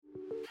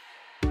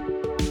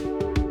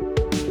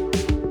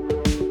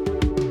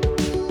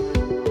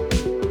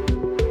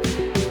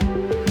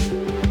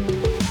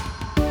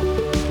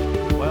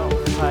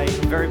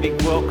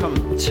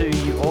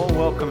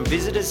welcome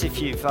visitors.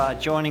 If you've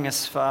joining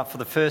us for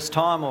the first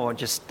time or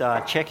just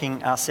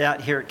checking us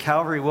out here at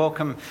Calvary,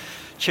 welcome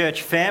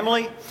church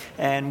family,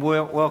 and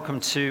welcome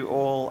to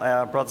all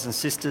our brothers and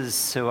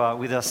sisters who are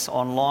with us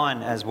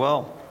online as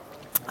well.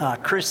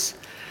 Chris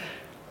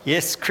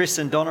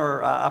and Donna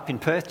are up in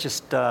Perth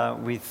just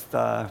with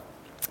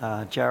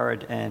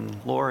Jared and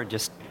Laura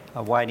just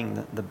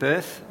awaiting the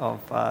birth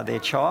of their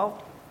child.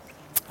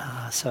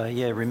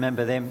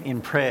 Remember them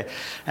in prayer,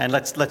 and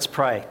let's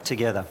pray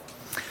together.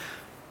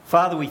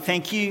 Father, we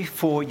thank you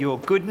for your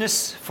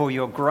goodness, for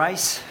your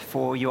grace,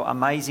 for your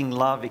amazing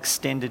love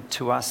extended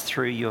to us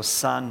through your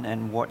Son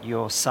and what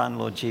your Son,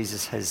 Lord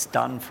Jesus, has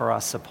done for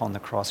us upon the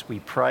cross. We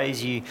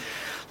praise you,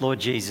 Lord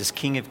Jesus,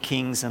 King of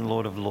Kings and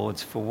Lord of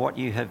Lords, for what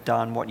you have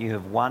done, what you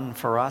have won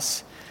for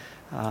us,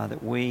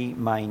 that we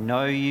may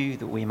know you,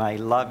 that we may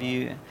love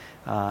you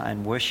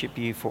and worship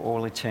you for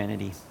all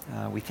eternity.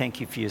 We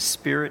thank you for your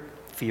Spirit,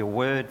 for your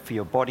word, for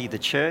your body, the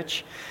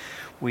church.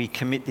 We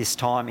commit this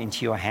time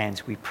into your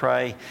hands. We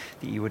pray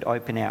that you would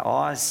open our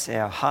eyes,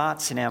 our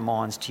hearts and our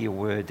minds to your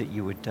word, that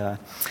you would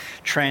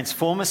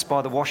transform us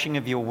by the washing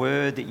of your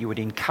word, that you would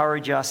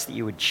encourage us, that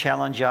you would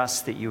challenge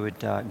us, that you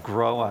would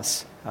grow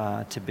us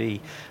to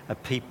be a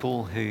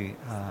people who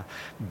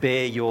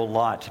bear your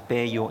light,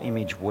 bear your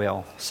image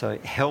well. So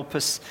help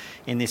us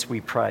in this,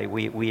 we pray.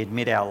 We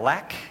admit our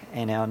lack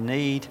and our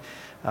need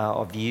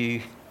of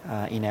you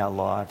in our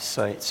lives.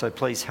 So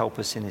please help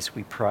us in this,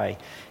 we pray.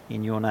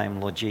 In your name,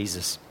 Lord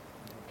Jesus.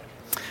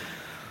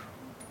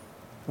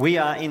 We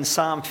are in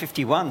Psalm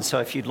 51, so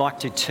if you'd like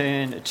to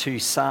turn to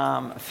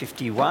Psalm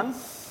 51.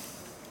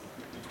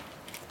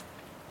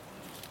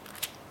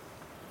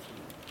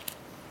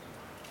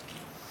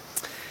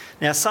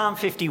 Now, Psalm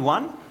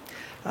 51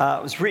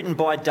 was written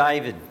by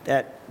David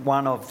at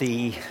one of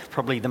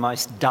probably the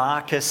most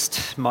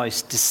darkest,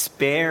 most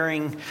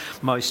despairing,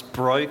 most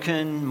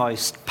broken,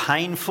 most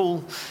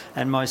painful,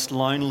 and most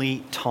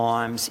lonely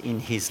times in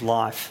his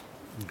life.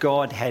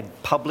 God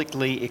had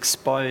publicly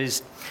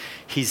exposed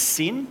his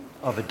sin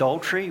of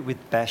adultery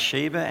with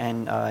Bathsheba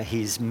and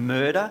his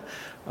murder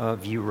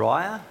of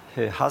Uriah,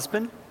 her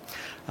husband,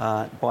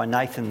 by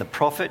Nathan the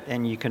prophet,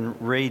 and you can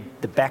read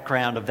the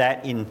background of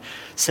that in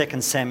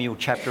 2 Samuel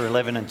chapter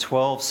 11 and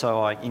 12, so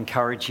I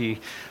encourage you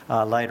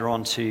later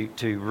on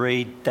to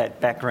read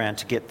that background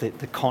to get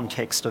the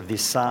context of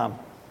this psalm.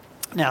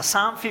 Now,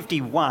 Psalm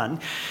 51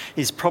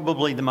 is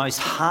probably the most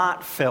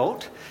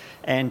heartfelt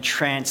and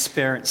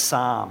transparent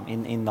psalm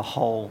in the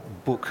whole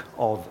book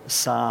of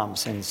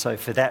Psalms, and so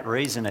for that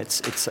reason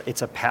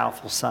it's a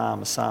powerful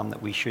psalm, a psalm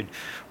that we should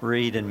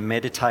read and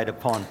meditate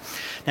upon.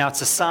 Now,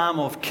 it's a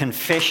psalm of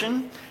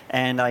confession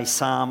and a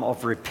psalm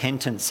of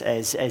repentance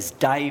as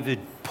David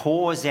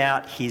pours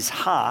out his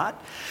heart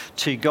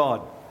to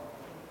God,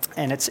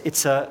 and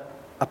it's a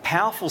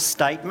powerful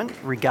statement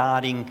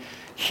regarding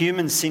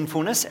human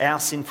sinfulness, our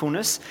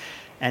sinfulness,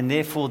 and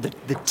therefore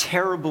the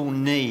terrible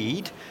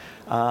need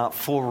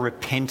for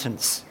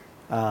repentance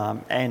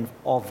and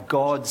of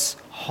God's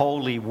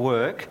holy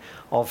work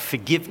of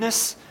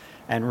forgiveness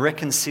and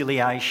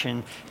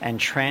reconciliation and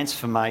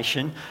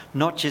transformation,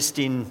 not just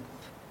in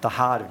the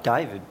heart of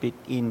David, but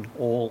in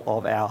all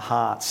of our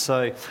hearts.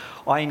 So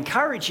I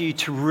encourage you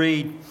to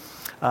read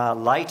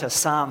later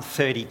Psalm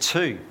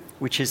 32,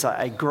 which is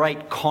a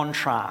great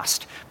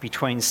contrast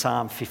between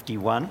Psalm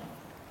 51,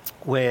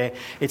 where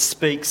it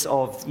speaks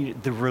of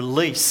the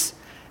release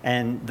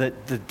and the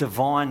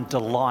divine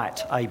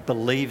delight a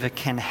believer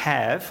can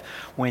have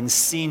when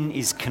sin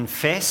is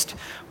confessed,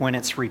 when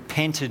it's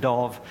repented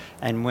of,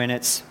 and when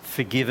it's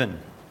forgiven.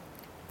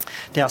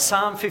 Now,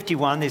 Psalm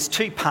 51, there's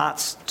two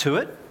parts to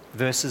it,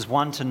 verses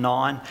 1 to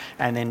 9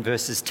 and then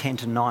verses 10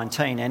 to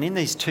 19. And in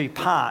these two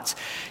parts,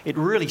 it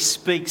really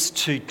speaks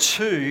to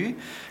two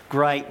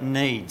great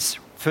needs.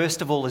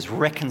 First of all is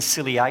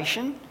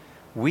reconciliation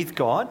with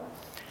God,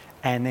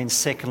 and then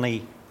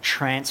secondly,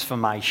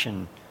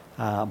 transformation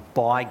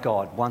by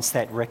God once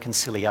that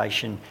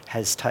reconciliation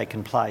has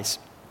taken place.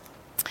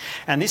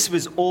 And this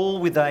was all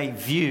with a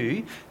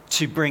view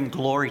to bring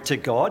glory to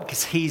God,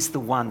 because he's the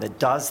one that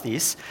does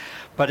this,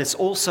 but it's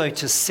also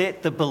to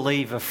set the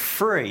believer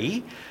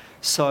free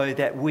so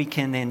that we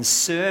can then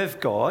serve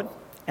God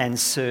and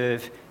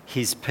serve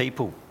his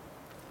people.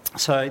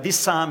 So this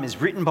psalm is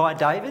written by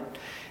David,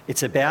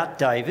 it's about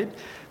David,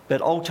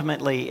 but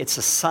ultimately it's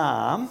a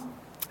psalm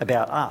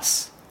about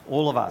us,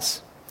 all of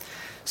us.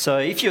 So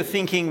if you're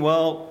thinking,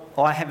 well,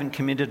 I haven't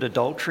committed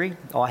adultery,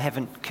 I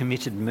haven't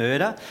committed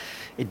murder,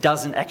 it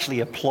doesn't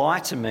actually apply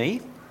to me,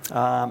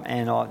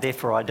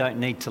 therefore I don't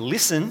need to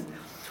listen,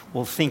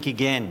 well, think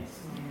again.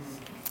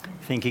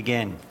 Think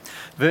again.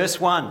 Verse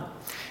 1,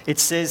 it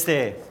says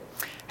there,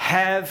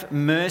 "Have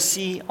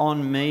mercy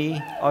on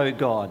me, O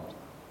God,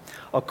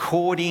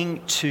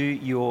 according to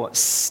your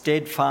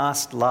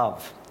steadfast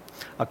love,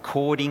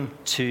 according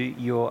to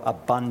your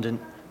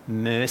abundant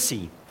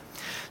mercy."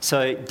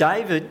 So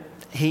David,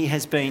 he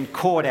has been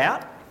caught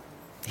out.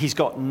 He's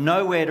got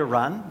nowhere to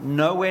run,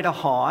 nowhere to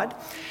hide,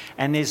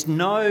 and there's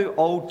no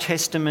Old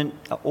Testament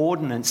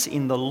ordinance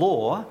in the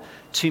law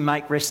to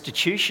make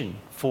restitution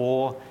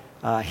for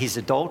his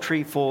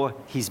adultery, for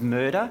his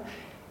murder.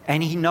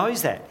 And he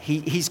knows that.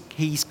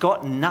 He's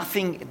got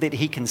nothing that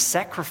he can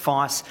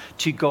sacrifice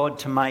to God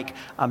to make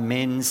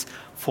amends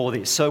for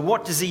this. So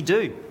what does he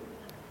do?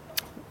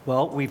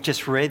 Well, we've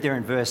just read there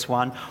in verse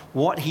 1.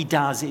 What he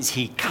does is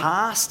he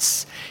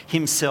casts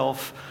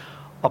himself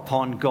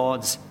upon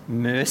God's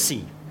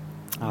mercy.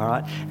 All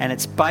right? And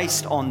it's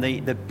based on the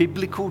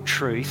biblical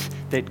truth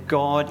that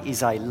God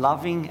is a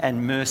loving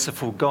and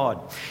merciful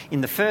God.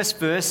 In the first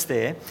verse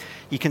there,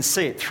 you can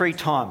see it 3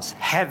 times.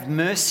 Have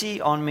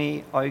mercy on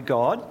me, O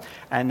God.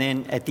 And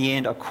then at the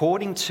end,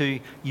 according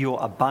to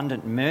your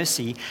abundant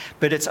mercy.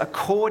 But it's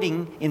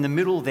according, in the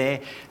middle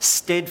there,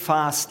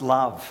 steadfast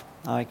love.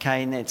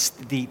 Okay, and it's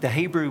the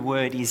Hebrew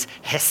word is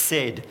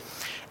hesed.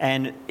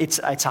 And it's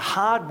a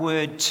hard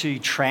word to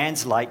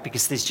translate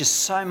because there's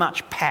just so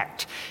much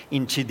packed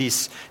into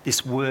this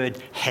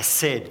word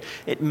hesed.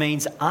 It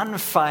means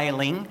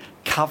unfailing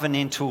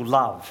covenantal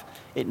love.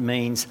 It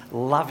means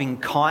loving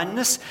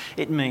kindness.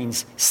 It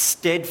means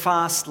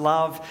steadfast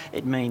love.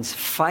 It means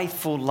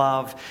faithful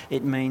love.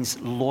 It means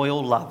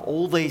loyal love.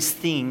 All these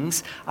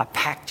things are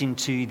packed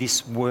into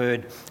this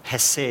word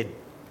hesed.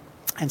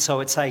 And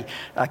so it's a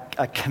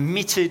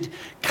committed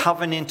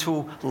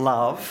covenantal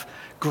love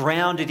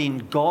grounded in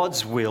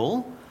God's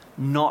will,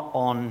 not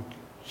on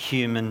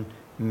human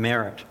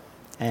merit.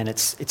 And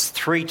it's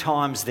 3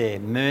 times there: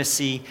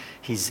 mercy,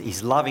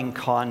 his loving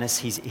kindness,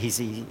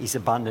 his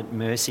abundant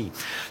mercy.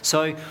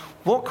 So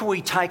what can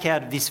we take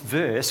out of this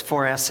verse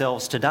for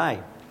ourselves today?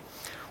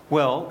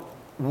 Well,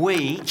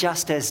 we,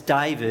 just as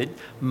David,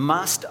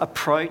 must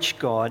approach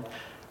God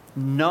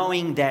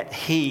knowing that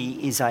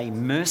he is a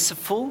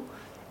merciful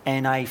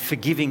and a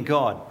forgiving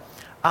God.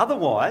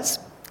 Otherwise,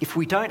 if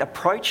we don't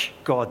approach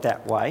God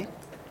that way,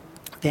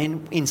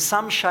 then in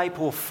some shape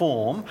or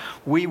form,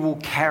 we will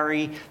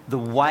carry the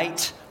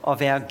weight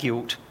of our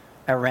guilt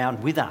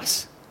around with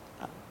us,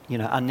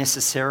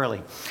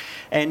 unnecessarily.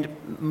 And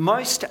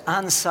most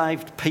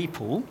unsaved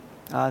people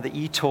that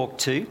you talk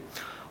to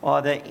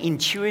either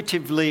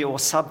intuitively or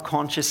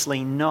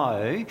subconsciously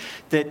know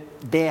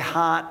that their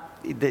heart,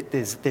 that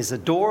there's a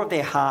door of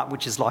their heart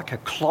which is like a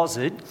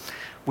closet,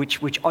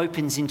 which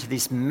opens into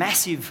this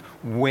massive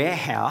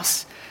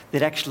warehouse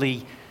that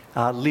actually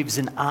lives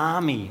an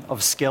army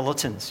of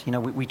skeletons.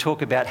 We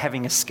talk about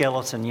having a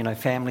skeleton.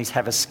 Families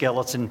have a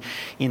skeleton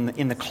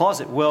in the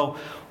closet. Well,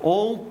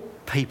 all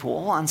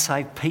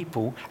unsaved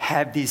people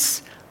have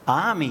this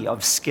army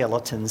of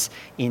skeletons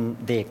in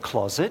their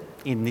closet,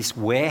 in this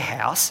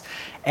warehouse.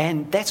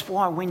 And that's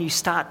why when you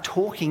start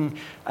talking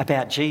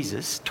about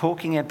Jesus,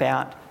 talking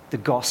about the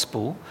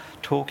gospel,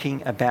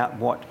 talking about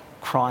what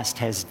Christ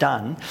has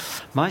done,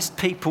 most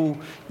people,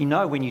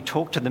 when you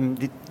talk to them,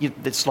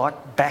 it's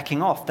like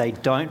backing off. They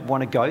don't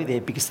want to go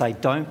there because they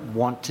don't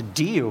want to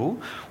deal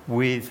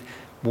with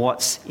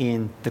what's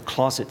in the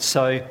closet.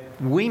 So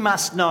we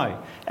must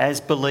know,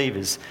 as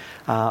believers,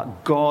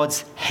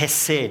 God's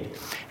hesed.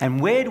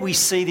 And where do we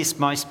see this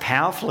most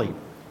powerfully?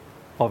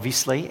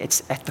 Obviously,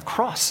 it's at the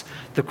cross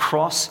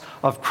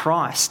of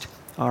Christ.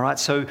 All right,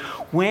 so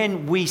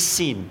when we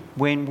sin,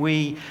 when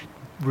we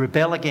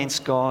rebel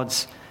against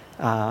God's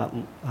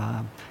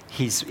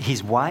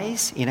his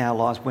ways in our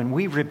lives, when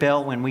we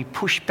rebel, when we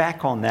push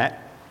back on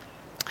that,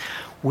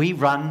 we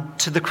run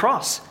to the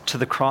cross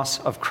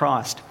of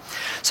Christ.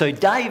 So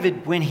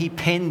David, when he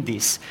penned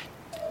this,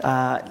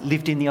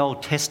 lived in the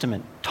Old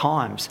Testament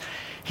times.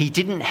 He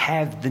didn't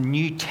have the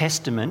New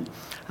Testament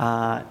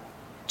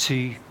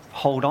to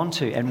hold on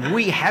to. And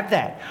we have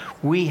that.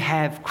 We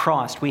have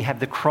Christ. We have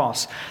the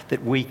cross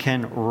that we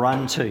can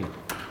run to.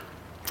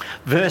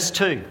 Verse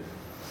 2.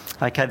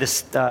 Okay, the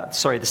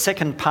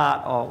second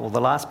part, or the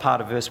last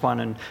part of verse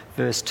 1 and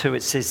verse 2,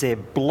 it says there,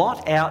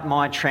 blot out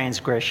my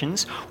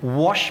transgressions,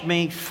 wash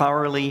me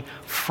thoroughly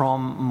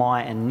from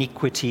my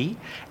iniquity,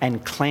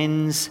 and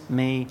cleanse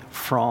me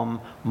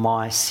from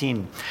my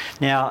sin.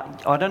 Now,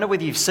 I don't know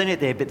whether you've seen it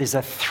there, but there's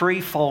a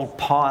threefold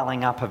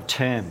piling up of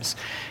terms.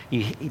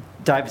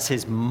 David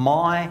says,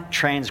 my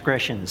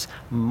transgressions,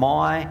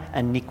 my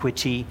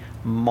iniquity,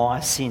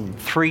 my sin,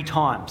 3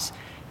 times.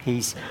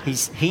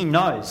 He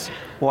knows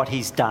what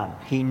he's done.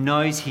 He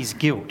knows his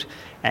guilt,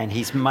 and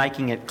he's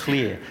making it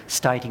clear,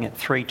 stating it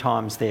 3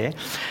 times there.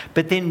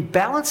 But then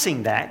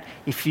balancing that,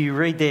 if you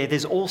read there,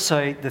 there's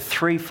also the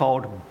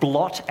threefold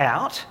blot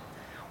out,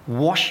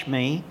 wash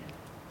me,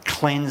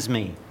 cleanse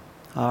me.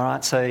 All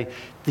right, so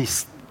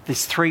this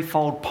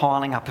threefold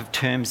piling up of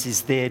terms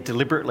is there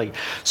deliberately.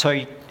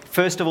 So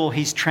first of all,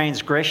 his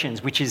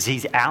transgressions, which is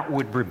his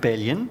outward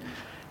rebellion.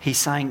 He's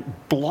saying,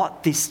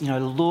 blot this,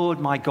 Lord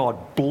my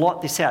God,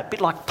 blot this out. A bit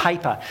like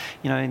paper.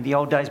 In the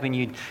old days when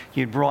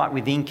you'd write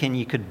with ink and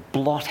you could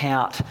blot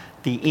out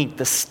the ink,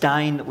 the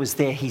stain that was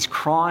there. He's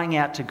crying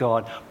out to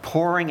God,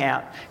 pouring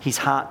out his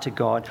heart to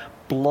God,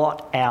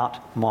 blot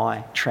out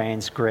my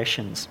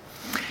transgressions.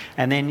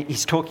 And then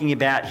he's talking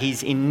about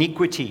his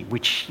iniquity,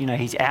 which,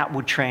 his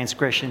outward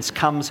transgressions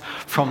comes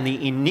from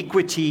the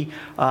iniquity,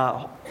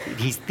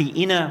 the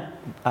inner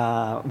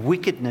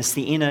wickedness,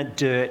 the inner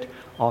dirt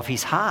of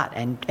his heart.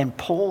 And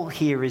Paul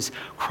here is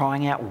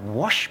crying out,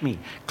 wash me,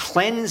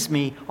 cleanse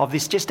me of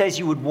this, just as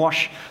you would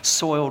wash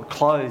soiled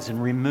clothes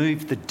and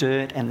remove the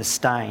dirt and the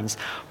stains.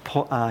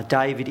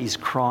 David is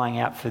crying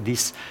out for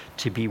this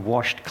to be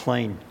washed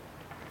clean.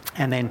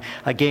 And then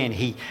again,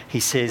 he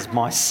says,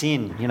 my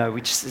sin,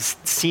 which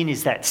sin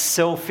is that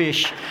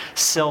selfish,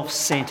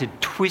 self-centered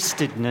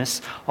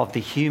twistedness of the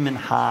human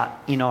heart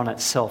in on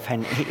itself.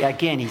 And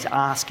he's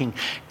asking,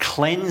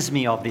 cleanse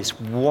me of this,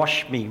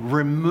 wash me,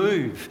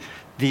 remove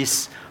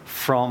this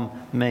from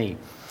me.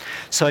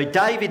 So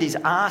David is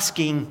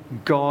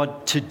asking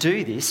God to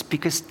do this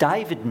because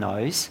David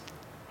knows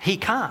he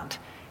can't.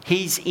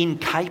 He's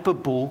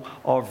incapable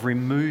of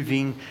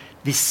removing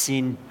this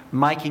sin,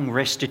 making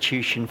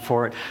restitution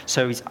for it.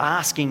 So he's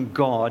asking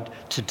God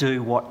to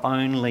do what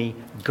only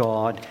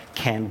God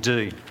can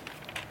do.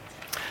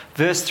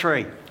 Verse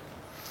 3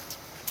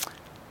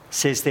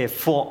 says,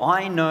 therefore,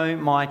 I know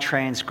my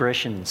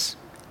transgressions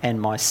and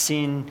my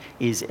sin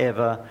is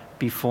ever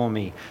before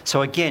me.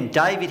 So again,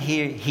 David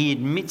here, he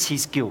admits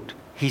his guilt.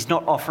 He's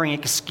not offering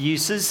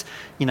excuses.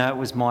 It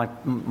was my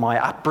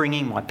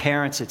upbringing, my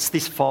parents, it's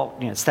this fault,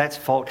 it's that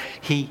fault.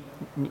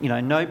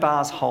 No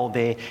bars hold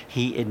there.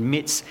 He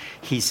admits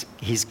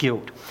his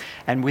guilt.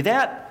 And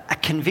without a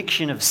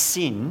conviction of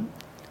sin,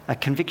 a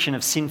conviction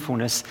of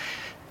sinfulness,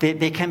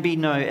 there can be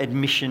no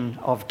admission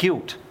of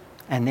guilt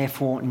and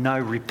therefore no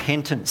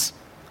repentance.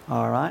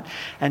 All right?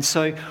 And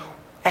so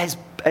as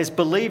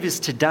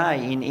believers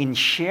today in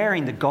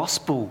sharing the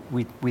gospel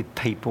with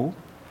people,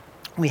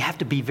 we have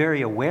to be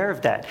very aware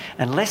of that.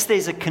 Unless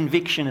there's a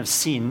conviction of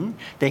sin,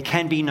 there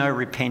can be no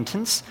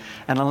repentance.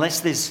 And unless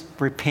there's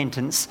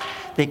repentance,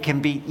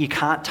 you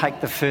can't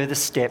take the further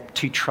step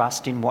to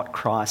trust in what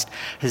Christ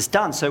has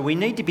done. So we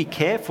need to be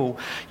careful,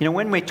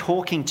 when we're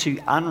talking to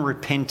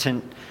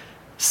unrepentant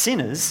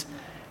sinners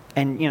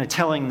and,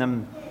 telling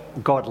them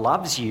God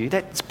loves you,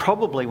 that's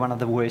probably one of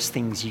the worst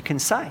things you can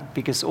say,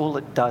 because all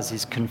it does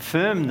is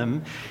confirm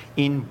them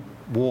in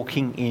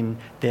walking in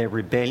their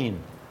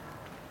rebellion.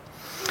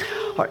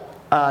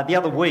 The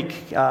other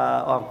week,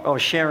 I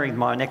was sharing with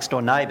my next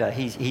door neighbour.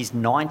 He's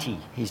 90.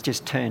 He's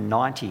just turned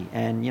 90,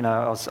 and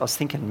I was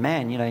thinking,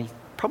 man, he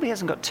probably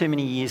hasn't got too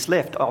many years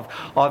left.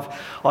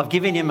 I've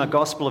given him a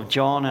Gospel of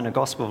John and a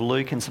Gospel of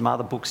Luke and some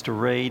other books to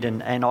read,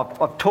 and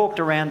I've talked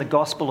around the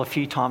Gospel a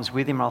few times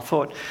with him. And I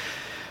thought,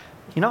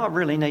 I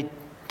really need,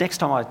 next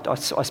time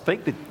I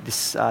speak with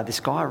this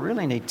guy, I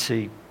really need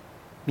to,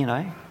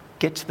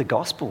 get to the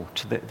Gospel.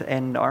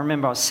 And I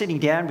remember I was sitting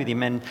down with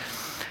him and.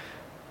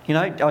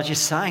 I was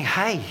just saying,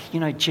 hey,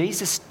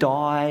 Jesus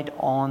died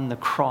on the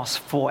cross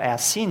for our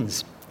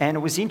sins. And it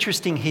was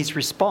interesting, his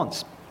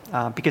response,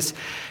 because,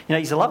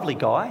 he's a lovely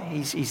guy.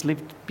 He's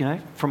lived,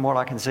 from what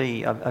I can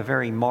see, a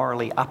very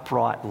morally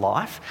upright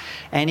life.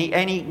 And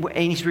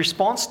his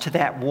response to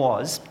that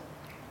was,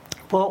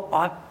 well,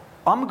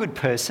 I'm a good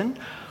person.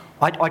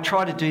 I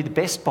try to do the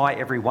best by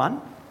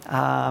everyone.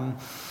 And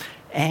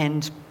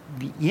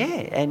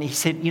he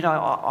said,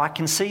 I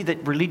can see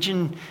that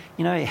religion,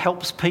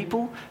 helps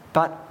people,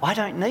 but I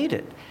don't need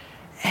it.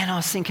 And I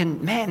was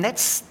thinking, man,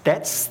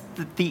 that's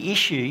the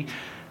issue.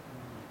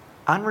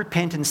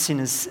 Unrepentant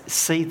sinners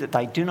see that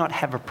they do not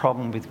have a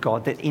problem with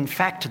God, that in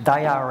fact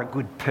they are a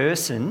good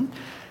person,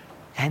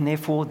 and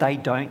therefore they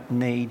don't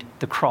need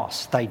the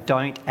cross. They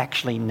don't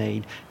actually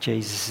need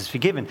Jesus'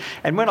 forgiven.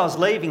 And when I was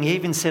leaving, he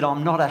even said,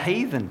 I'm not a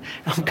heathen.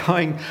 I'm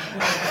going,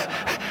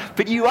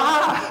 but you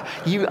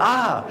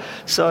are.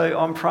 So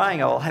I'm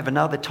praying I'll have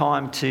another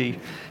time to,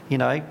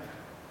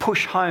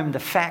 push home the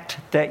fact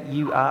that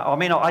you are. I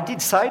mean, I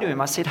did say to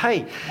him, I said,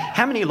 hey,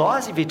 how many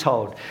lies have you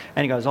told?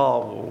 And he goes,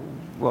 oh,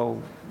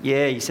 well,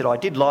 yeah. He said, I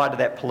did lie to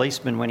that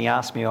policeman when he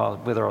asked me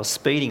whether I was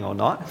speeding or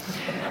not.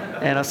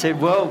 And I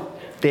said, well,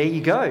 there you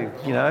go,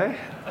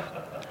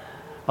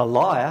 a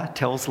liar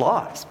tells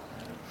lies.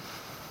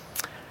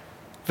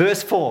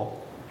 Verse 4,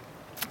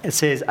 it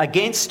says,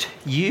 against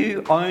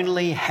you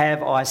only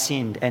have I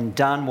sinned and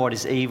done what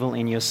is evil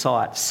in your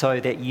sight, so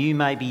that you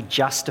may be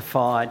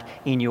justified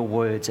in your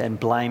words and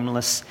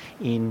blameless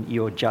in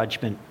your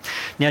judgment.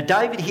 Now,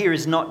 David here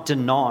is not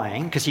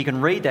denying, because you can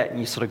read that and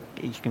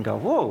you can go,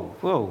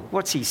 whoa,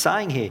 what's he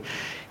saying here?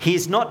 He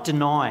is not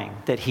denying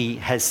that he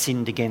has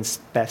sinned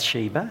against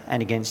Bathsheba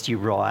and against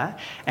Uriah,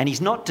 and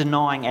he's not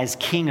denying as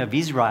king of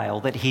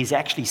Israel that he's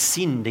actually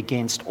sinned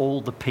against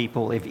all the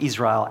people of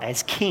Israel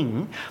as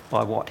king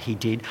by what he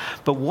did.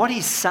 But what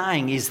he's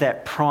saying is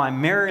that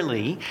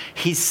primarily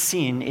his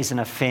sin is an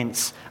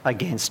offence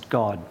against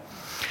God.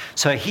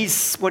 So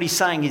what he's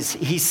saying is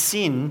his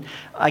sin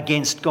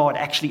against God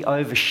actually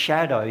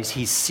overshadows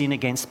his sin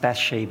against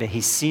Bathsheba,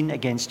 his sin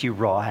against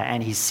Uriah,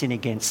 and his sin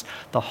against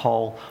the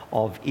whole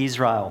of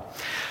Israel.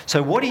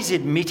 So what he's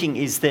admitting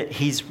is that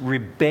his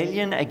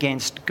rebellion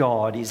against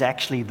God is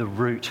actually the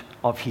root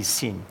of his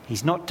sin.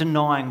 He's not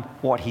denying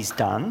what he's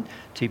done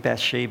to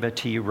Bathsheba,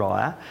 to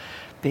Uriah,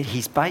 but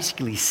he's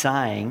basically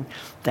saying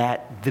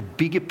that the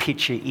bigger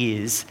picture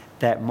is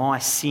that my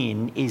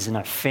sin is an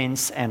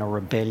offence and a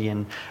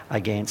rebellion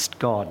against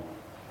God.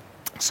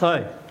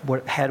 So,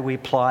 how do we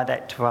apply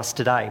that to us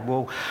today?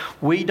 Well,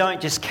 we don't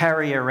just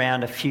carry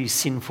around a few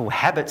sinful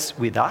habits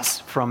with us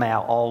from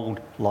our old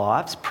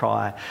lives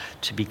prior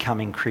to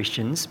becoming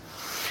Christians.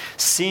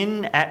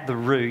 Sin at the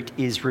root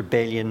is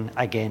rebellion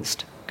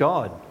against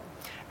God.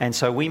 And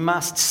so we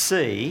must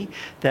see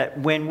that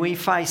when we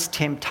face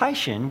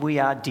temptation, we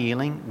are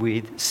dealing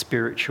with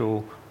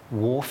spiritual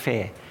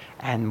warfare.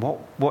 And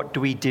what do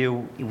we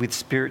deal with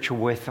spiritual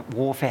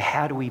warfare?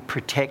 How do we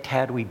protect?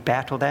 How do we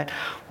battle that?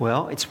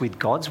 Well, it's with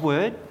God's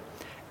word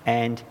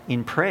and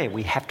in prayer.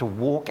 We have to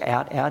walk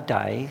out our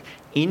day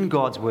in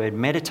God's word,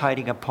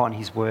 meditating upon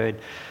his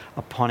word,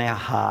 upon our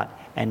heart,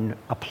 and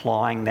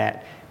applying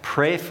that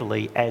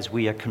prayerfully as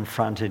we are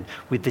confronted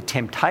with the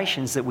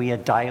temptations that we are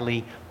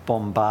daily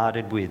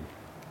bombarded with.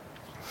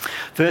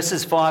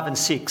 Verses 5 and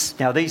 6.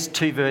 Now these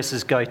two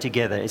verses go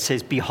together. It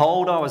says,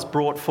 "Behold, I was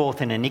brought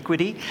forth in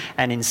iniquity,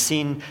 and in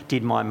sin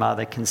did my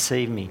mother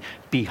conceive me.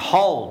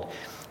 Behold,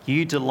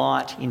 you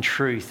delight in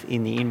truth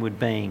in the inward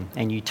being,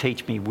 and you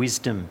teach me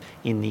wisdom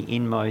in the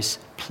inmost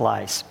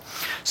place."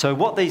 So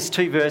what these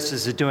two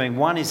verses are doing,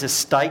 one is a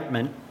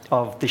statement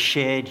of the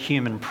shared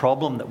human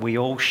problem that we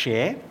all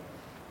share,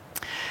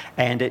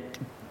 and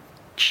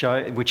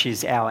which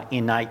is our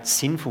innate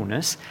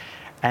sinfulness.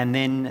 And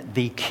then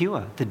the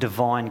cure, the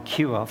divine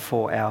cure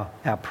for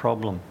our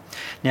problem.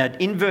 Now,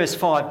 in verse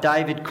 5,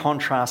 David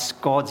contrasts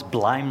God's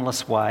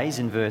blameless ways.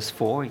 In verse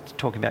 4, he's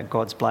talking about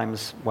God's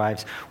blameless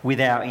ways with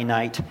our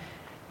innate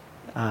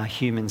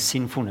human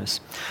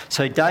sinfulness.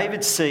 So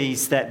David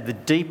sees that the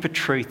deeper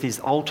truth is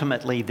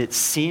ultimately that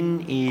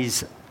sin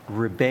is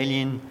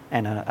rebellion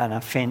and an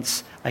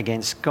offence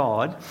against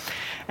God.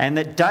 And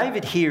that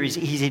David here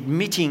he's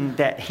admitting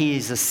that he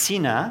is a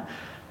sinner,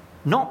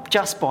 not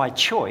just by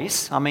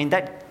choice. I mean,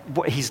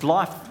 his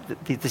life,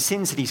 the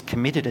sins that he's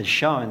committed has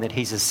shown that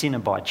he's a sinner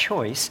by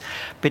choice,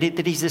 but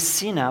that he's a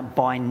sinner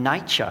by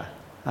nature,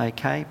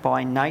 okay?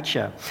 By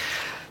nature.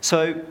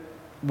 So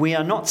we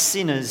are not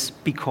sinners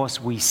because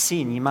we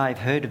sin. You may have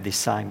heard of this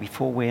saying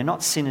before. We are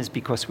not sinners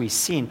because we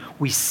sin.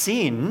 We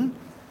sin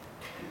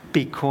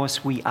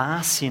because we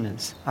are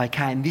sinners,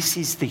 okay? And this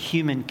is the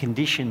human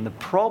condition, the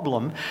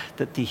problem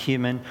that the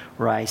human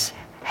race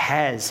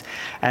has.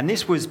 And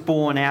this was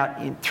borne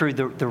out through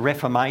the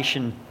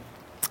Reformation,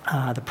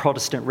 the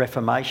Protestant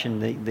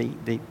Reformation,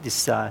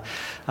 this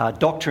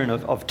doctrine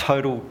of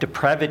total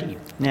depravity.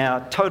 Now,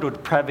 total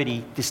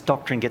depravity, this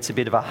doctrine gets a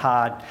bit of a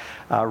hard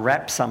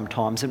rap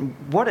sometimes. And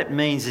what it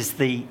means is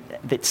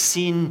that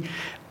sin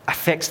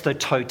affects the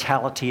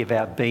totality of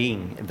our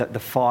being, the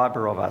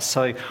fibre of us.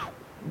 So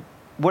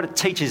what it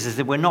teaches is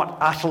that we're not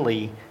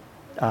utterly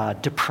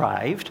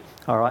depraved.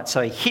 All right,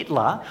 so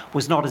Hitler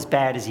was not as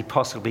bad as he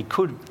possibly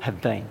could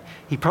have been.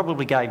 He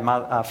probably gave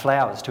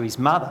flowers to his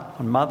mother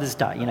on Mother's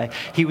Day. You know,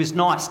 he was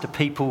nice to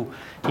people,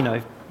 you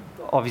know,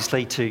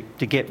 obviously to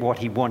get what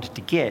he wanted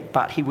to get,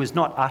 but he was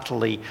not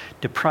utterly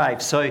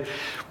depraved. So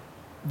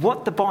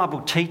what the Bible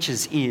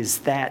teaches is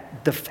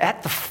that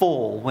at the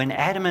fall, when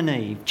Adam and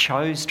Eve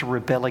chose to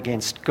rebel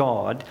against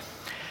God,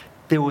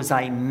 there was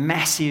a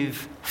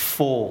massive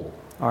fall.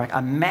 All right,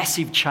 a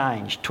massive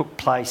change took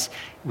place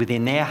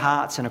within their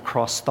hearts and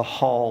across the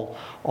whole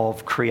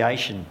of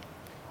creation.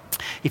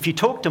 If you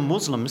talk to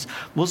Muslims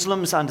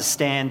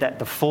understand that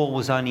the fall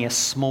was only a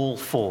small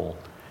fall.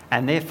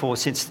 And therefore,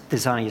 since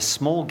there's only a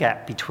small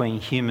gap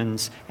between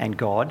humans and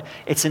God,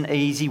 it's an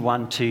easy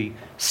one to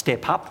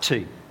step up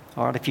to.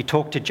 All right, if you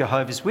talk to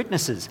Jehovah's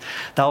Witnesses,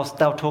 they'll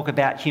talk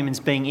about humans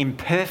being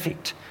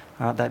imperfect.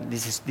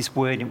 This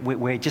word,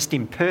 we're just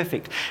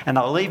imperfect. And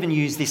they'll even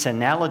use this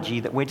analogy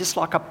that we're just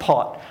like a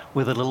pot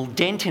with a little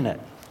dent in it,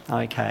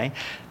 okay?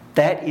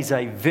 That is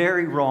a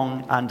very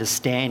wrong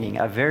understanding,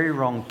 a very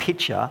wrong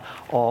picture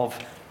of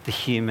the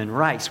human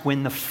race.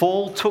 When the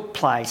fall took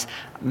place,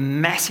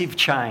 massive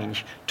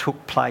change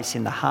took place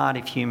in the heart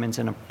of humans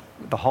and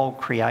the whole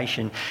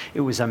creation.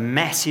 It was a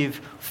massive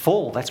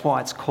fall. That's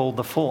why it's called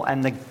the fall.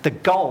 And the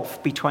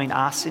gulf between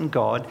us and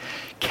God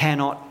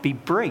cannot be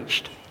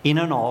breached in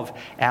and of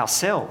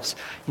ourselves.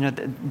 You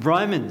know,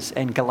 Romans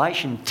and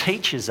Galatians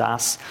teaches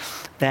us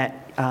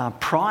that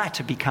prior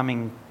to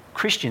becoming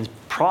Christians,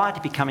 prior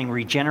to becoming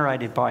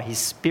regenerated by his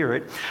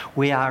Spirit,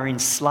 we are in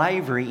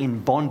slavery,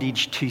 in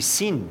bondage to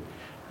sin,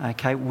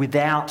 okay,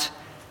 without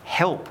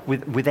help,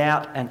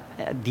 without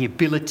the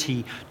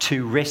ability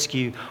to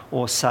rescue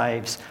or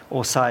save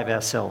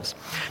ourselves.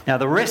 Now,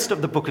 the rest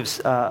of the book of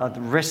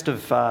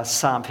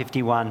Psalm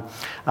 51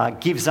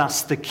 gives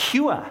us the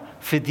cure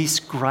for this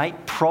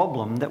great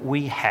problem that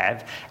we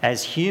have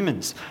as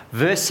humans.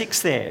 Verse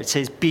 6 there, it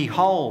says,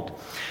 "Behold,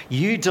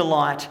 you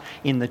delight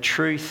in the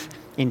truth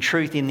in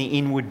the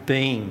inward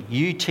being.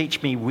 You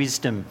teach me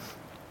wisdom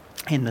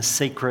in the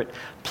secret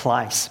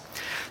place."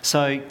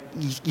 So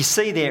you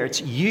see there, it's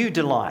you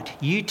delight,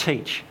 you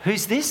teach.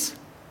 Who's this?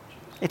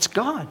 It's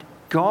God.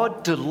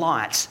 God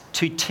delights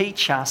to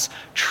teach us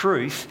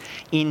truth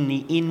in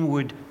the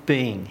inward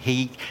being.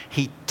 He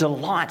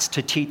delights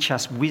to teach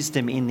us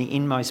wisdom in the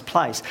inmost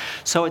place.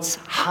 So it's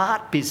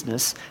heart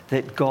business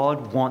that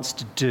God wants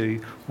to do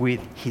with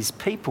his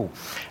people.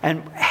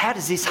 And how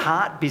does this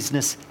heart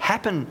business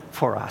happen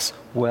for us?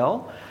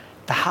 Well,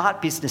 the heart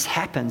business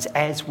happens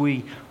as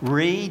we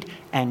read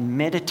and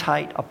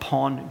meditate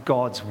upon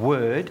God's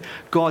word.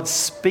 God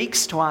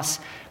speaks to us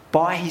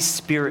by his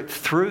Spirit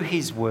through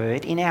his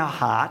word in our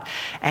heart.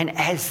 And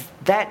as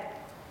that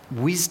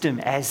wisdom,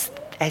 as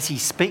he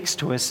speaks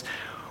to us,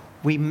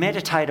 we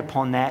meditate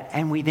upon that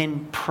and we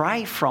then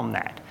pray from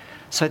that.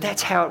 So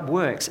that's how it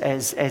works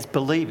as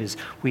believers.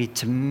 We're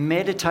to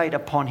meditate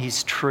upon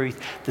his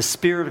truth. The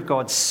Spirit of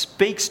God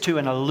speaks to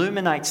and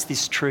illuminates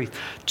this truth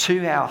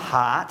to our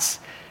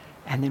hearts,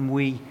 and then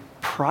we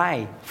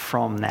pray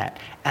from that.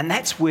 And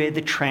that's where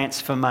the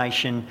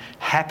transformation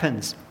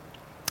happens.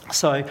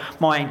 So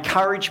my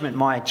encouragement,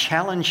 my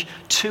challenge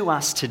to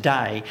us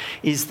today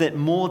is that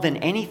more than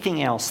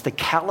anything else, the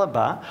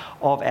calibre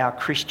of our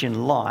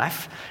Christian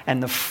life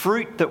and the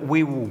fruit that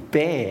we will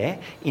bear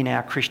in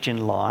our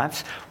Christian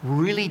lives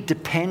really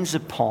depends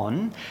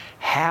upon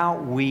how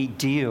we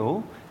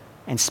deal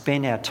and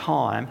spend our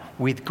time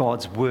with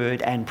God's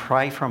word and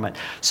pray from it.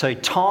 So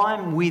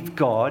time with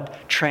God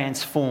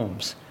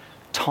transforms.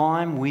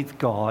 Time with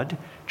God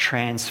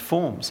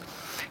transforms.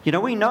 You know,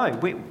 we know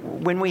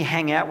when we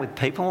hang out with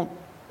people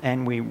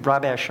and we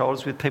rub our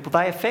shoulders with people,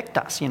 they affect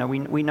us. You know,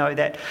 we know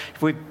that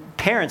if we're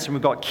parents and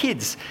we've got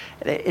kids,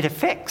 it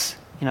affects.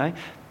 You know,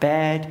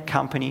 bad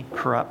company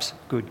corrupts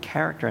good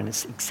character, and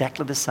it's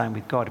exactly the same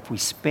with God. If we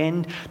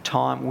spend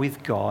time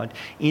with God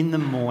in the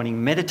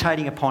morning,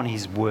 meditating upon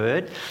his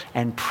word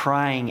and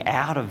praying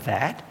out of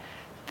that,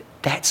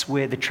 that's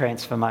where the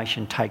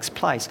transformation takes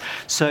place.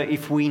 So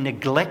if we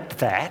neglect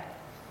that,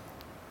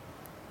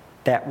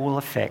 that will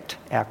affect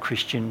our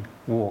Christian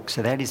walk.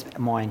 So that is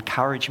my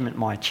encouragement,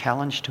 my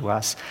challenge to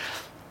us.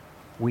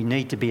 We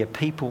need to be a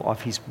people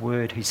of his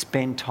word who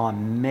spend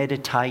time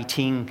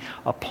meditating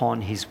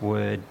upon his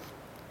word.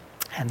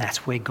 And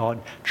that's where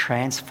God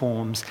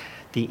transforms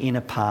the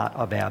inner part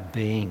of our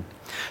being.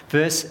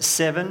 Verse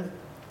 7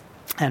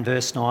 and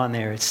verse 9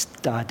 there,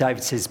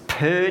 David says,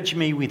 "Purge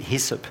me with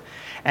hyssop,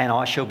 and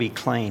I shall be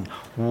clean.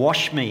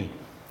 Wash me,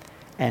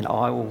 and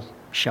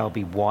shall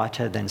be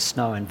whiter than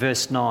snow." And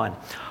verse 9,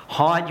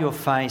 "Hide your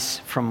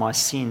face from my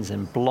sins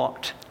and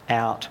blot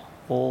out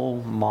all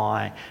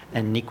my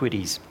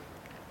iniquities."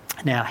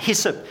 Now,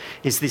 hyssop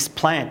is this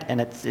plant,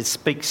 and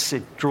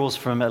it draws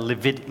from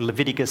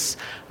Leviticus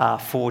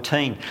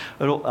 14,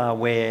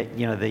 where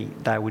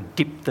they would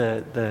dip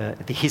the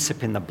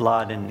hyssop in the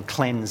blood and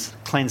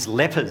cleanse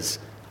lepers.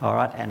 All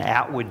right, an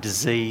outward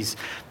disease,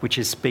 which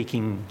is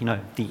speaking,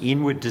 the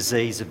inward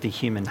disease of the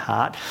human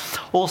heart.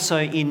 Also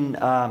in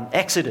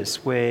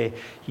Exodus, where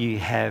you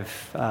have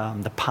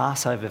the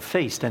Passover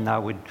feast, and they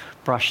would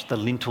brush the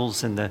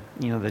lintels and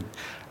the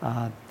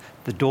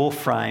door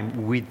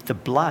frame with the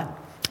blood.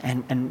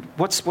 And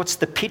what's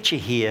the picture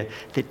here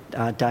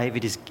that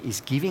David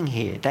is giving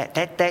here?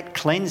 That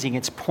cleansing,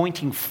 it's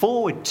pointing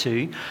forward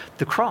to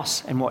the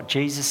cross and what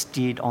Jesus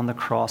did on the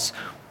cross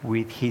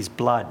with his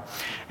blood.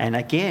 And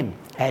again,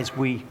 as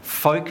we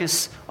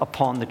focus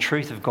upon the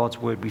truth of God's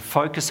word, we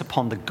focus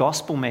upon the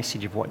gospel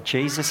message of what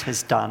Jesus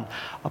has done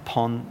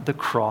upon the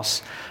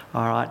cross.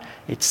 All right,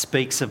 it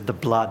speaks of the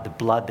blood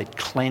that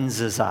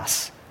cleanses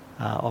us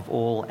of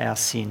all our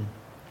sin.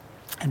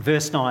 And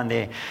verse 9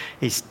 there,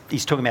 he's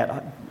talking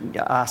about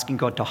asking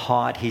God to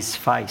hide his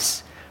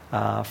face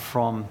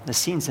from the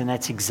sins. And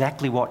that's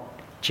exactly what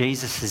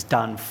Jesus has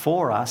done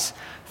for us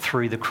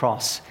through the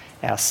cross.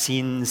 Our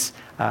sins,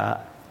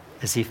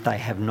 as if they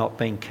have not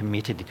been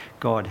committed,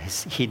 God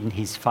has hidden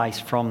his face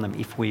from them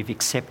if we've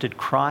accepted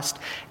Christ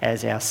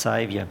as our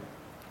Saviour.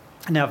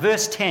 Now,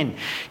 verse 10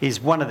 is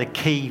one of the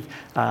key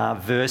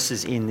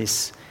verses in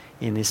this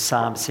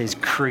psalm. It says,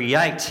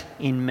 "Create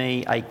in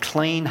me a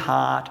clean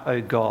heart,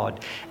 O God,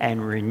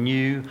 and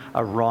renew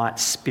a right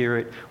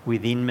spirit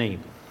within me."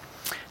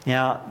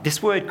 Now,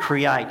 this word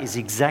create is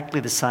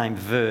exactly the same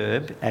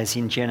verb as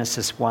in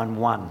Genesis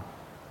 1:1.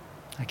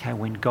 Okay,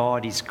 when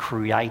God is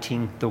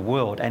creating the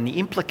world. And the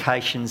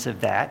implications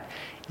of that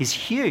is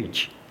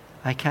huge.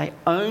 Okay,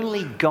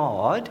 only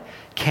God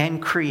can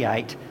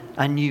create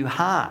a new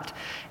heart.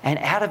 And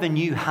out of a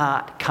new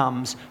heart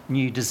comes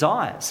new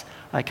desires.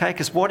 Okay,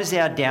 because what is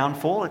our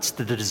downfall? It's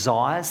the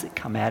desires that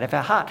come out of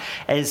our heart.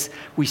 As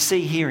we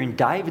see here in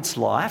David's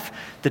life,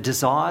 the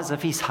desires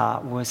of his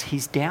heart was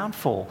his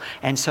downfall.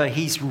 And so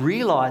he's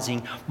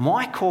realising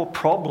my core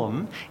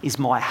problem is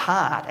my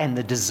heart and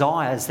the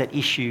desires that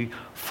issue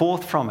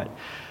forth from it.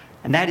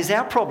 And that is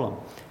our problem.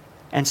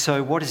 And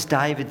so what is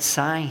David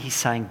saying? He's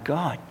saying,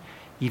 God,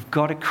 you've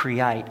got to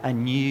create a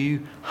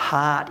new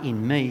heart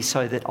in me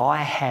so that I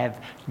have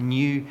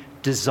new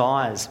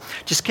desires.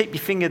 Just keep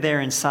your finger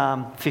there in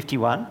Psalm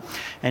 51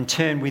 and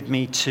turn with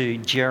me to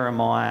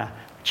Jeremiah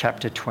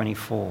chapter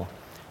 24.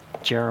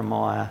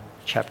 Jeremiah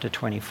chapter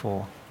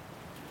 24.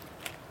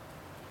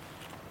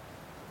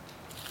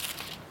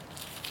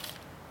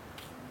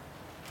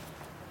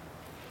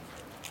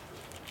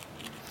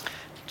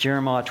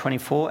 Jeremiah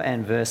 24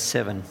 and verse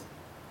 7.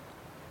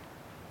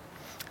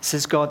 This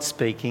is God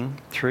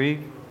speaking through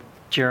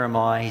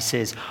Jeremiah. He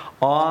says,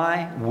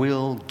 I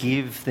will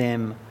give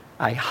them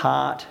a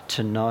heart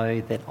to know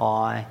that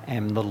I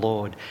am the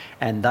Lord,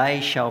 and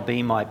they shall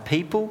be my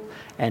people,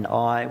 and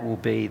I will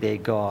be their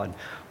God,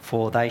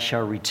 for they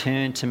shall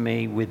return to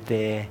me with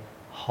their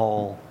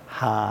whole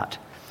heart.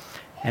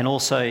 And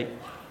also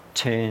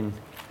turn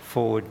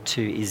forward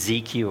to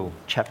Ezekiel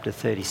chapter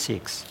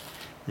 36.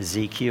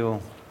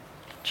 Ezekiel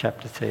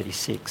chapter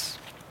 36.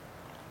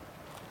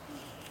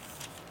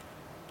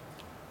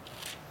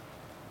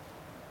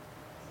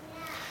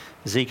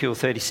 Ezekiel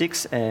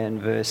 36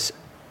 and verse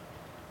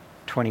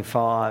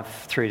 25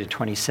 through to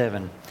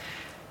 27.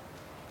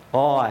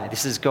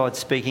 This is God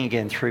speaking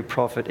again through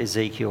prophet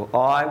Ezekiel.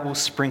 I will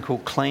sprinkle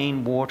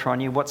clean water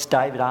on you. What's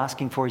David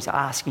asking for? He's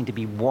asking to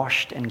be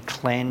washed and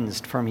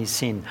cleansed from his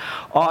sin.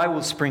 I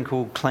will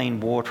sprinkle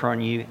clean water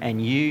on you,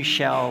 and you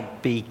shall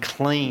be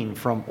clean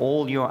from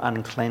all your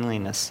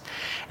uncleanliness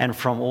and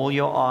from all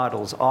your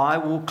idols. I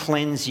will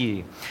cleanse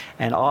you,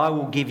 and I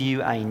will give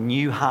you a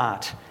new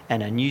heart,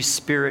 and a new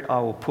spirit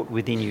I will put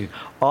within you.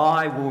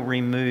 I will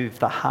remove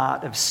the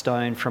heart of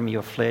stone from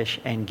your flesh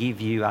and give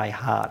you a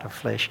heart of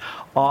flesh.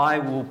 I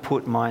will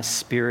put my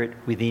spirit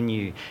within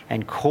you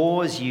and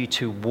cause you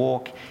to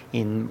walk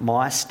in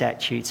my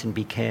statutes and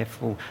be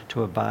careful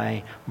to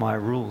obey my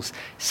rules.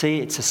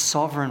 See, it's a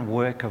sovereign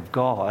work of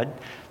God,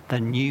 the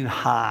new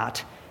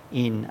heart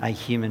in a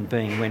human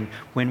being.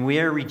 When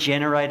we are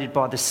regenerated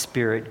by the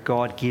Spirit,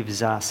 God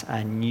gives us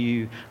a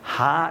new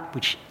heart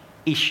which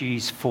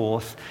issues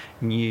forth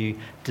new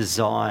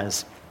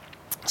desires.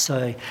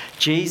 So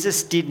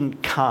Jesus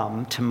didn't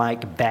come to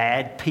make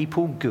bad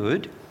people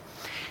good.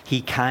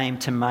 He came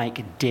to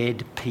make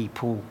dead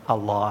people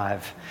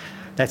alive.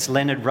 That's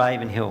Leonard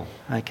Ravenhill,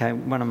 okay,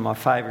 one of my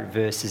favourite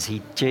verses.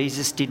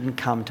 Jesus didn't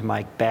come to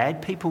make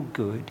bad people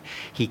good.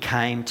 He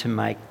came to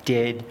make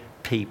dead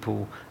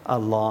people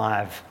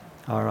alive,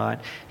 all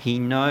right? He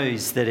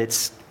knows that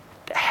it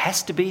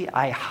has to be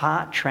a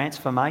heart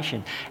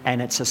transformation,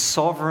 and it's a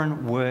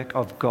sovereign work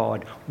of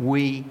God.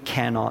 We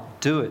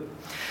cannot do it.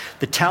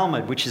 The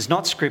Talmud, which is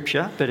not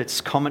scripture, but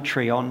it's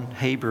commentary on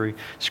Hebrew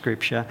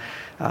scripture,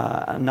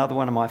 another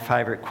one of my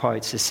favourite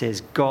quotes, it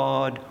says,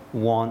 God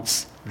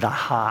wants the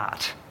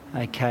heart.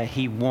 Okay,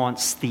 he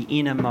wants the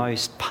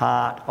innermost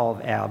part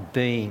of our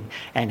being,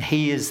 and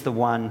he is the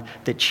one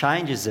that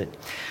changes it.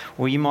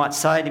 Well, you might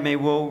say to me,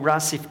 well,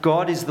 Russ, if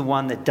God is the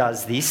one that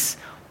does this,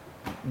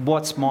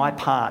 what's my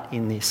part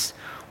in this?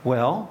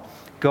 Well,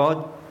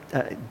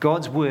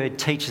 God's word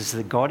teaches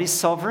that God is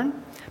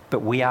sovereign, but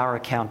we are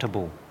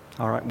accountable.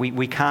 All right,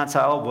 we can't say,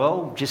 oh,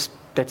 well, just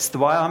that's the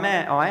way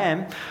I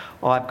am.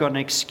 I've got an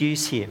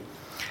excuse here.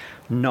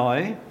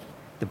 No,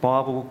 the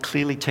Bible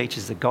clearly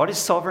teaches that God is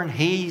sovereign.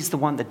 He's the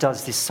one that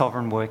does this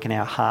sovereign work in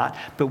our heart,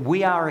 but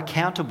we are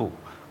accountable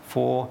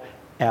for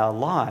our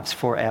lives,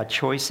 for our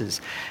choices.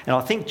 And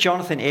I think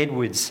Jonathan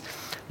Edwards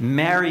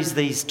marries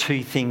these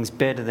two things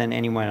better than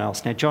anyone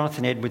else. Now,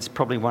 Jonathan Edwards,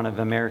 probably one of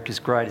America's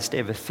greatest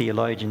ever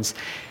theologians,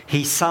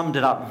 he summed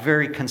it up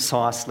very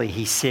concisely.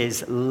 He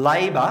says,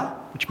 labour,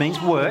 which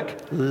means work,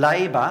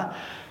 labour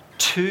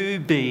to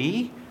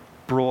be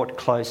brought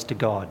close to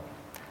God.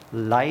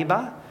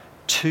 Labour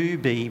to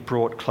be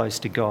brought close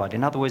to God.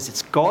 In other words,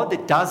 it's God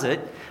that does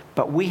it,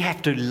 but we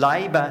have to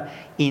labour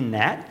in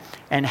that.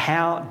 And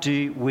how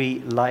do we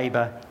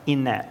labour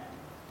in that?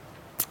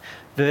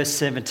 Verse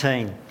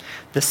 17,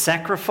 the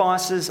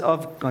sacrifices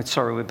of...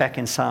 we're back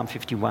in Psalm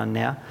 51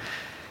 now.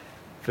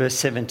 Verse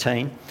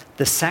 17,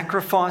 the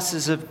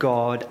sacrifices of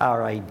God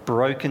are a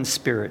broken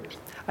spirit,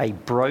 a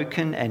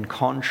broken and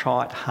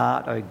contrite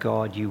heart, O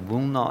God, you will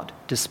not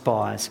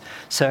despise.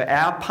 So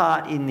our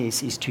part in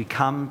this is to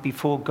come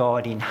before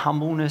God in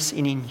humbleness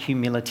and in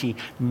humility,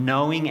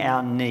 knowing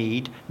our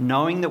need,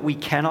 knowing that we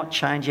cannot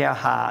change our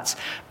hearts,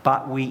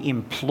 but we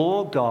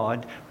implore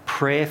God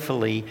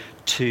prayerfully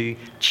to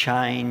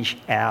change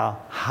our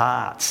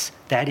hearts.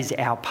 That is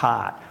our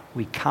part.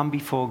 We come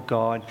before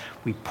God,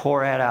 we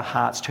pour out our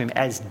hearts to him,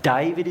 as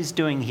David is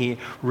doing here,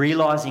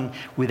 realising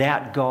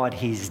without God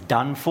he's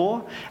done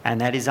for,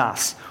 and that is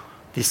us.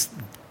 This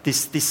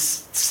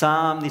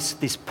psalm,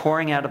 this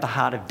pouring out of the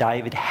heart of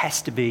David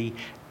has to be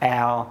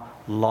our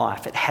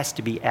life. It has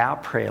to be our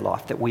prayer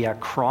life, that we are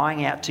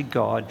crying out to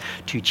God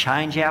to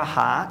change our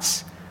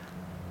hearts,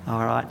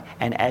 all right?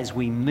 And as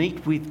we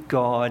meet with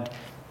God,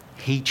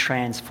 he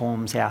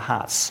transforms our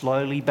hearts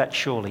slowly but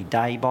surely,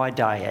 day by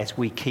day, as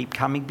we keep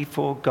coming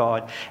before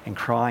God and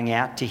crying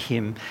out to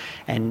him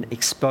and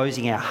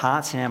exposing our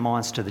hearts and our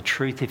minds to the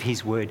truth of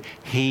his word.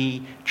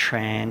 He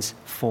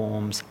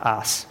transforms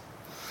us.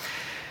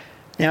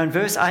 Now in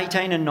verse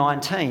 18 and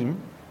 19,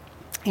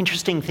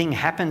 interesting thing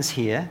happens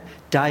here.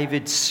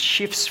 David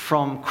shifts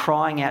from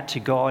crying out to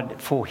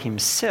God for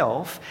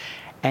himself,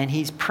 and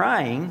he's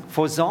praying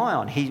for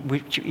Zion,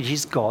 which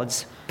is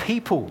God's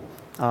people.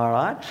 All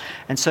right.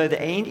 And so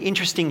the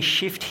interesting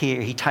shift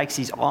here, he takes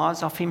his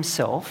eyes off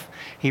himself.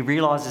 He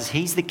realises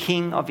he's the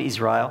king of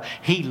Israel.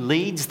 He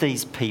leads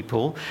these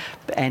people,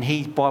 and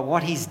by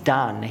what he's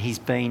done, he's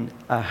been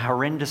a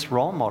horrendous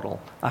role model,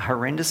 a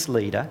horrendous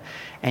leader,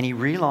 and he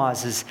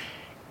realises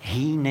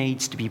he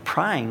needs to be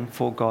praying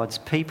for God's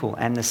people.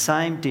 And the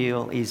same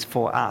deal is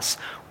for us.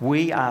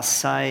 We are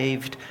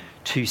saved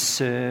to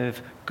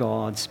serve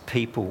God's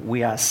people.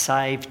 We are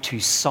saved to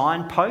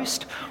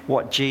signpost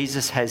what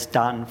Jesus has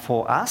done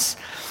for us,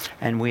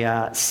 and we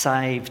are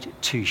saved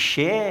to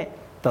share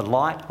the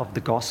light of the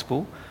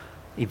gospel,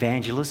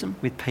 evangelism,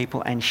 with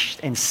people, and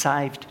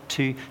saved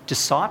to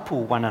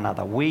disciple one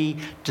another. We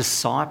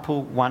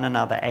disciple one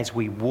another as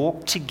we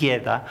walk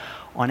together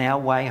on our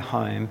way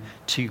home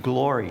to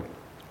glory.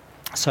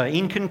 So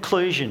in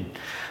conclusion,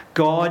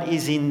 God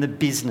is in the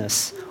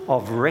business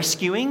of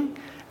rescuing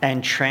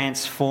and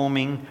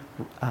transforming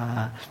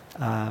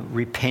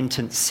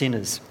repentant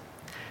sinners.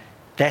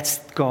 That's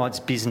God's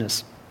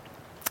business.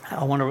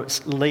 I want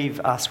to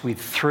leave us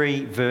with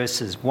 3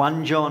 verses.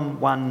 1 John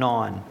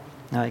 1:9.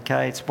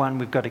 Okay, it's one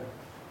we've got to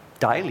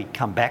daily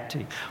come back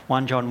to.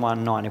 1 John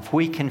 1:9. If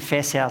we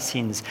confess our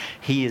sins,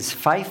 he is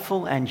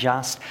faithful and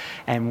just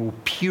and will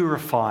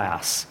purify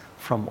us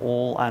from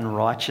all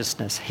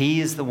unrighteousness.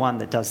 He is the one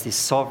that does this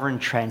sovereign,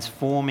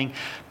 transforming,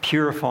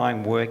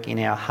 purifying work in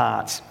our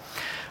hearts.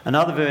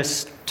 Another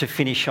verse to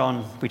finish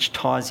on, which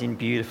ties in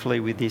beautifully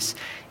with this,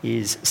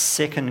 is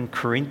 2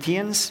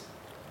 Corinthians.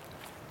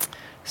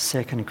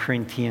 2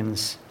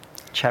 Corinthians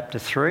chapter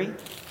 3.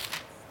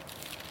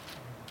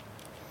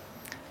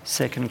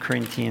 2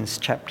 Corinthians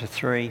chapter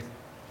 3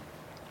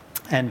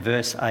 and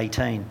verse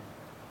 18.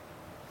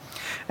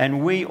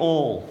 And we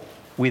all,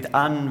 with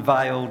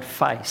unveiled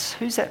face.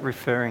 Who's that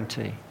referring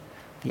to?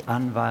 The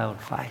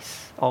unveiled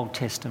face. Old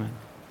Testament.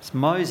 It's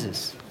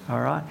Moses,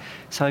 all right?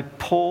 So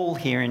Paul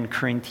here in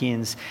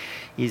Corinthians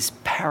is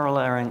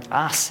paralleling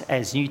us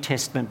as New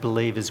Testament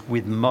believers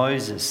with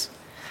Moses.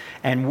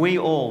 And we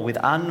all, with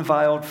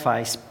unveiled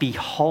face,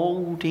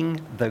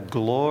 beholding the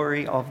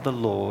glory of the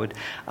Lord,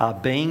 are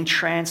being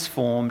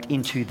transformed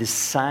into the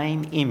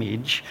same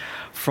image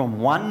from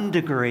one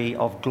degree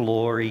of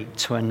glory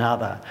to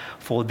another.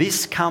 For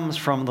this comes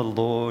from the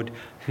Lord,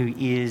 who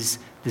is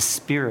the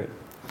Spirit.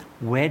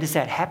 Where does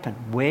that happen?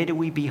 Where do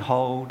we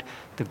behold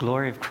the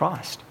glory of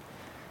Christ?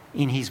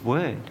 In his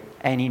word,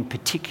 and in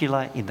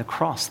particular in the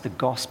cross, the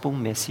gospel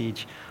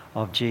message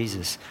of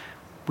Jesus.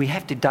 We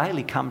have to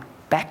daily come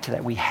back to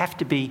that. We have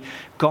to be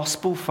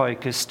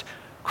gospel-focused,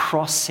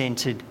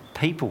 cross-centred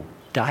people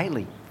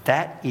daily.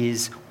 That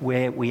is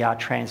where we are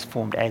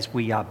transformed, as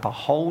we are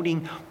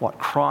beholding what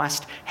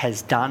Christ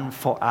has done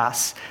for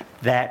us.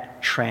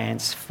 That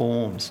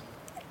transforms.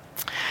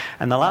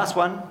 And the last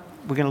one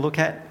we're going to look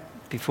at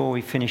before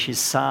we finish is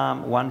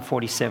Psalm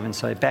 147.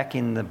 So back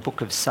in the book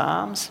of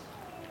Psalms,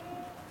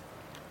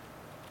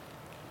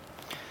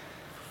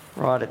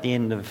 right at the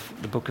end of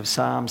the book of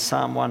Psalms,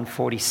 Psalm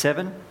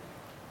 147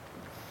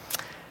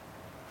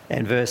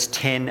 and verse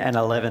 10 and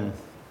 11.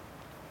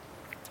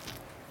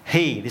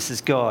 This is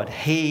God,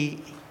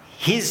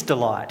 his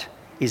delight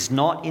is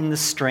not in the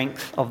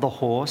strength of the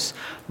horse,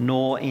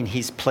 nor in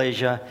his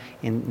pleasure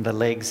in the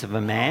legs of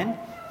a man.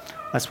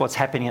 That's what's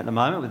happening at the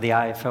moment with the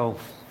AFL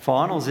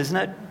finals, isn't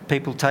it?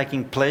 People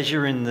taking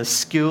pleasure in the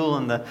skill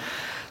and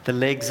the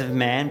legs of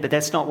man, but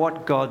that's not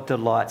what God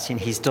delights in.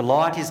 His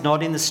delight is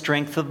not in the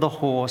strength of the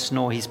horse,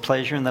 nor his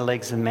pleasure in the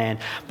legs of man,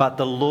 but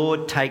the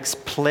Lord takes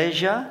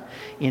pleasure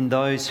in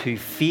those who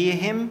fear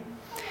him,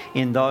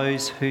 in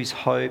those whose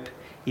hope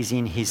is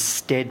in his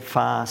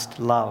steadfast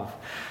love.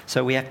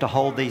 So we have to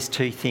hold these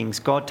two things.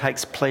 God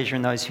takes pleasure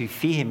in those who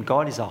fear him.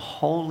 God is a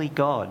holy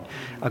God,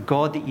 a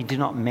God that you do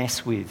not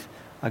mess with,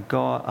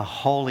 a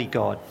holy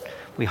God.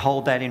 We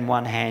hold that in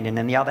one hand, and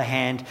in the other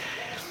hand,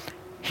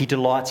 he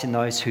delights in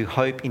those who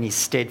hope in his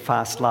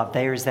steadfast love.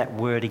 There is that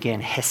word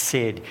again,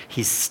 hesed,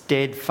 his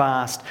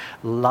steadfast,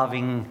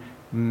 loving,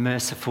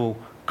 merciful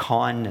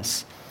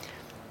kindness.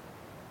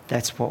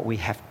 That's what we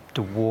have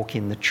to walk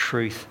in, the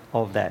truth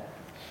of that.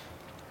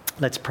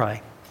 Let's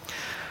pray.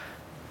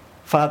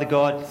 Father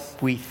God,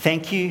 we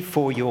thank you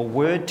for your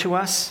word to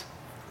us.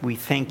 We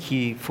thank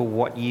you for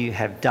what you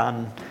have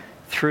done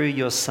through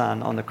your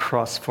Son on the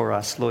cross for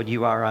us. Lord,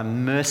 you are a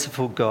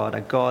merciful God,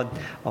 a God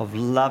of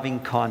loving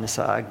kindness,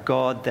 a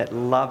God that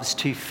loves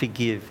to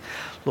forgive.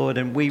 Lord,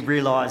 and we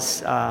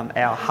realise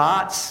our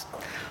hearts,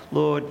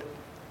 Lord,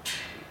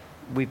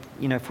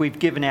 if we've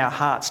given our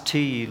hearts to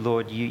you,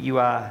 Lord, you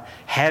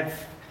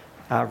have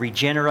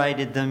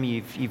regenerated them,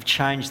 you've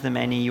changed them,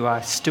 and you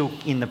are still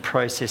in the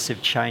process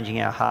of changing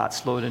our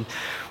hearts, Lord. And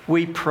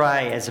we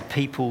pray as a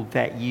people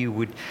that you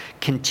would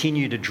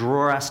continue to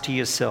draw us to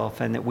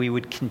yourself, and that we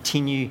would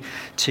continue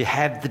to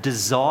have the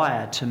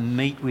desire to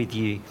meet with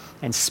you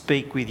and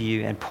speak with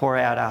you and pour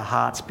out our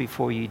hearts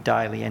before you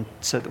daily, and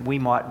so that we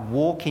might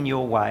walk in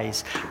your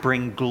ways,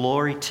 bring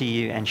glory to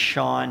you, and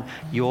shine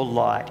your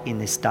light in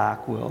this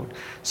dark world.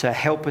 So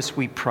help us,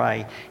 we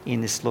pray,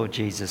 in this, Lord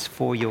Jesus,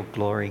 for your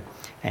glory,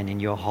 and in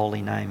your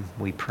holy name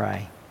we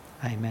pray.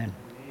 Amen.